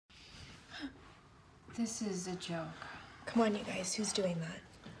This is a joke. Come on, you guys. Who's doing that?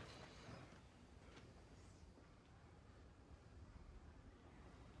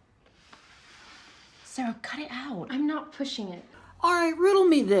 Sarah, cut it out. I'm not pushing it. Alright, riddle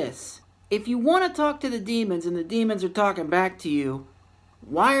me this. If you want to talk to the demons and the demons are talking back to you,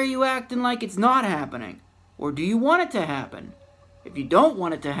 why are you acting like it's not happening? Or do you want it to happen? If you don't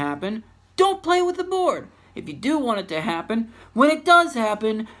want it to happen, don't play with the board. If you do want it to happen, when it does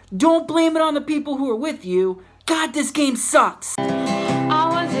happen, don't blame it on the people who are with you. God, this game sucks!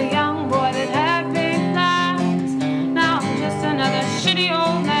 I was a young boy that had big plans. Now I'm just another shitty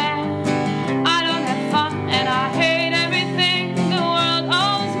old man. I don't have fun and I hate everything. The world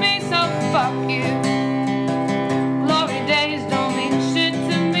owes me, so fuck you. Glory days don't mean shit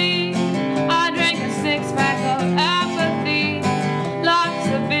to me. I drank a six-pack of apathy. Life's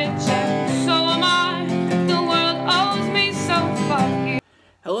a bitch and so am I. The world owes me, so fuck you.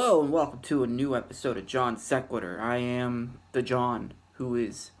 Hello and welcome to a new episode of John Sequitur. I am the John who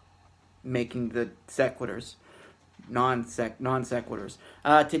is making the sequiturs, non-sequiturs.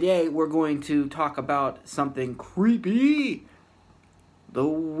 Today we're going to talk about something creepy. The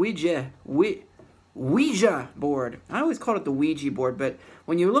Ouija board. I always called it the Ouija board, but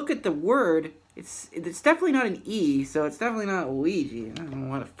when you look at the word, it's definitely not an E, so it's definitely not Ouija. I don't know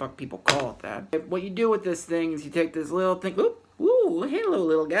why the fuck people call it that. What you do with this thing is you take this little thing, ooh, hello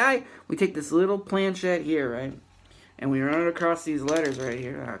little guy. We take this little planchette here, right? And we run it across these letters right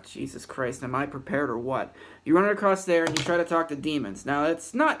here. Oh, Jesus Christ, am I prepared or what? You run it across there and you try to talk to demons. Now,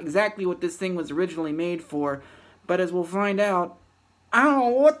 that's not exactly what this thing was originally made for, but as we'll find out, I don't know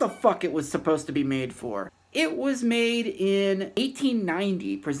what the fuck it was supposed to be made for. It was made in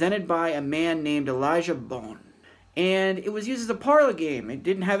 1890, presented by a man named Ouija Boards. And it was used as a parlor game. It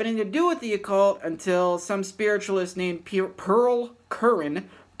didn't have anything to do with the occult until some spiritualist named Pearl Curran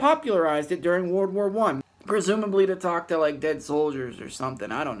popularized it during World War I. Presumably to talk to, like, dead soldiers or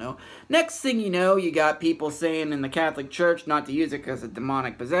something. I don't know. Next thing you know, you got people saying in the Catholic Church not to use it because of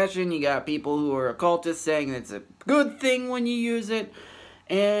demonic possession. You got people who are occultists saying it's a good thing when you use it.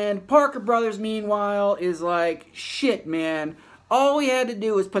 And Parker Brothers, meanwhile, is like, shit, man. All we had to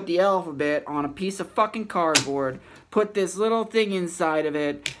do was put the alphabet on a piece of fucking cardboard, put this little thing inside of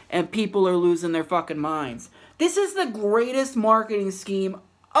it, and people are losing their fucking minds. This is the greatest marketing scheme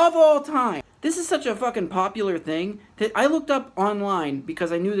of all time. This is such a fucking popular thing that I looked up online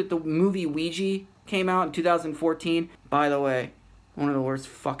because I knew that the movie Ouija came out in 2014. By the way, one of the worst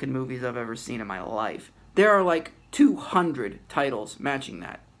fucking movies I've ever seen in my life. There are like 200 titles matching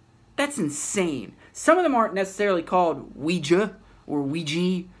that. That's insane. Some of them aren't necessarily called Ouija or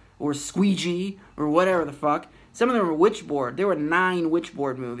Ouija or Squeegee or whatever the fuck. Some of them are Witchboard. There were 9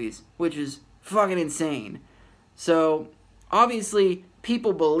 Witchboard movies, which is fucking insane. So, obviously,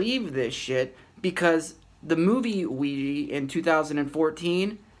 people believe this shit because the movie Ouija in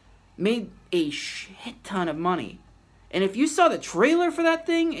 2014 made a shit ton of money. And if you saw the trailer for that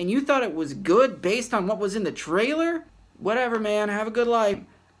thing and you thought it was good based on what was in the trailer, whatever, man, have a good life.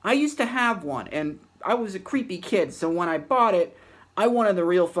 I used to have one, and I was a creepy kid, so when I bought it, I wanted the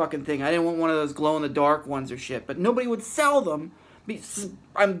real fucking thing. I didn't want one of those glow-in-the-dark ones or shit, but nobody would sell them.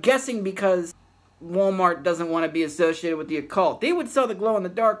 I'm guessing because Walmart doesn't want to be associated with the occult. They would sell the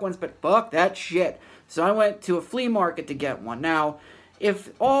glow-in-the-dark ones, but fuck that shit. So I went to a flea market to get one. Now, if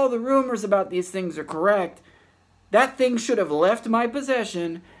all the rumors about these things are correct, that thing should have left my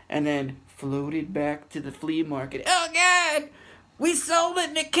possession and then floated back to the flea market. Oh, God! We sold it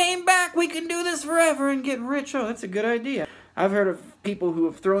and it came back! We can do this forever and get rich. Oh, that's a good idea. I've heard of people who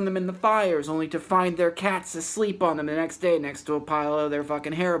have thrown them in the fires only to find their cats asleep on them the next day next to a pile of their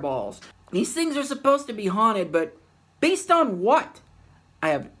fucking hairballs. These things are supposed to be haunted, but based on what? I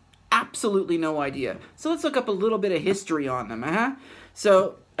have absolutely no idea. So let's look up a little bit of history on them,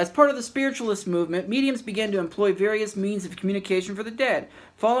 So, as part of the spiritualist movement, mediums began to employ various means of communication for the dead.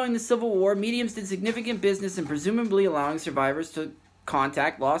 Following the Civil War, mediums did significant business in presumably allowing survivors to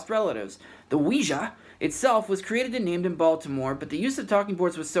contact lost relatives. The Ouija itself was created and named in Baltimore, but the use of talking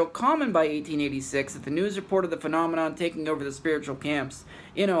boards was so common by 1886 that the news reported the phenomenon taking over the spiritual camps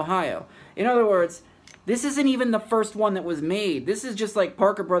in Ohio. In other words, this isn't even the first one that was made. This is just like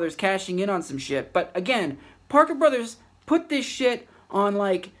Parker Brothers cashing in on some shit. But again, Parker Brothers put this shit on,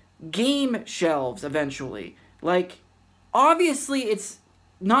 like, game shelves eventually. Like, obviously it's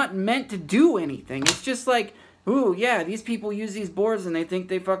not meant to do anything. It's just like, ooh, yeah, these people use these boards and they think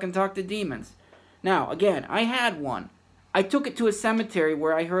they fucking talk to demons. Now, again, I had one. I took it to a cemetery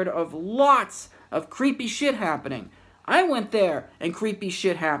where I heard of lots of creepy shit happening. I went there and creepy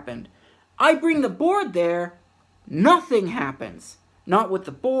shit happened. I bring the board there, nothing happens. Not with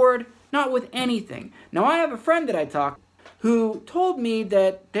the board, not with anything. Now, I have a friend that I talked to who told me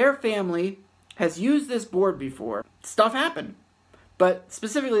that their family has used this board before. Stuff happened. But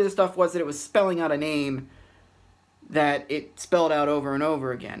specifically the stuff was that it was spelling out a name that it spelled out over and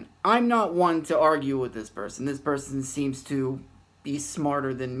over again. I'm not one to argue with this person. This person seems to be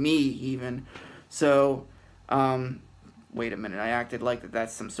smarter than me, even. So, wait a minute. I acted like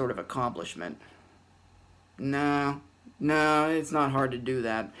that's some sort of accomplishment. No, it's not hard to do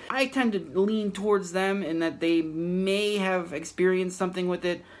that. I tend to lean towards them in that they may have experienced something with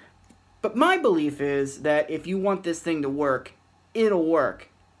it. But my belief is that if you want this thing to work, it'll work.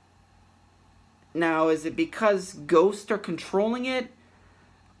 Now, is it because ghosts are controlling it?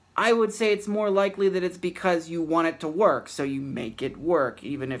 I would say it's more likely that it's because you want it to work, so you make it work.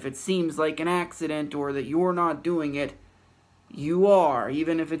 Even if it seems like an accident or that you're not doing it, you are,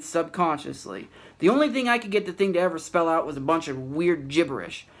 even if it's subconsciously. The only thing I could get the thing to ever spell out was a bunch of weird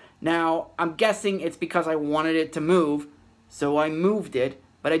gibberish. Now, I'm guessing it's because I wanted it to move, so I moved it,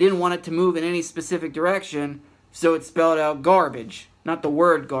 but I didn't want it to move in any specific direction, so it spelled out garbage. Not the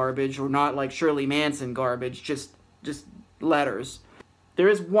word garbage, or not like Shirley Manson garbage, just letters. There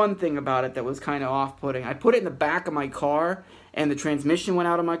is one thing about it that was kind of off-putting. I put it in the back of my car, and the transmission went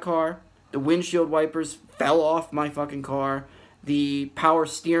out of my car. The windshield wipers fell off my fucking car. The power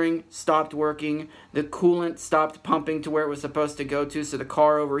steering stopped working. The coolant stopped pumping to where it was supposed to go to, so the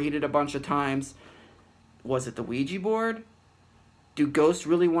car overheated a bunch of times. Was it the Ouija board? Do ghosts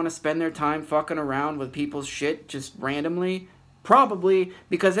really want to spend their time fucking around with people's shit just randomly? Probably,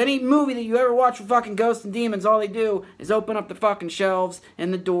 because any movie that you ever watch with fucking ghosts and demons, all they do is open up the fucking shelves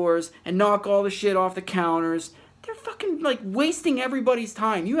and the doors and knock all the shit off the counters. They're fucking, like, wasting everybody's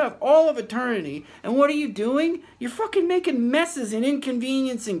time. You have all of eternity, and what are you doing? You're fucking making messes and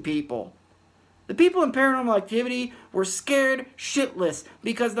inconveniencing people. The people in Paranormal Activity were scared shitless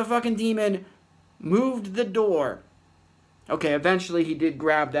because the fucking demon moved the door. Okay, eventually he did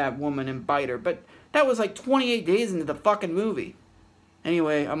grab that woman and bite her, but that was like 28 days into the fucking movie.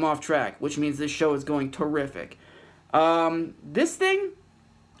 Anyway, I'm off track, which means this show is going terrific. This thing,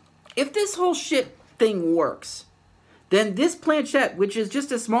 if this whole shit thing works, then this planchette, which is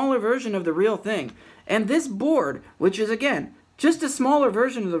just a smaller version of the real thing, and this board, which is, again, just a smaller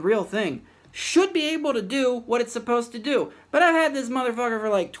version of the real thing, should be able to do what it's supposed to do. But I've had this motherfucker for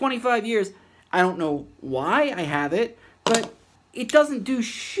like 25 years. I don't know why I have it, but it doesn't do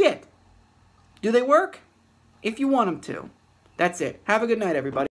shit. Do they work? If you want them to. That's it. Have a good night, everybody.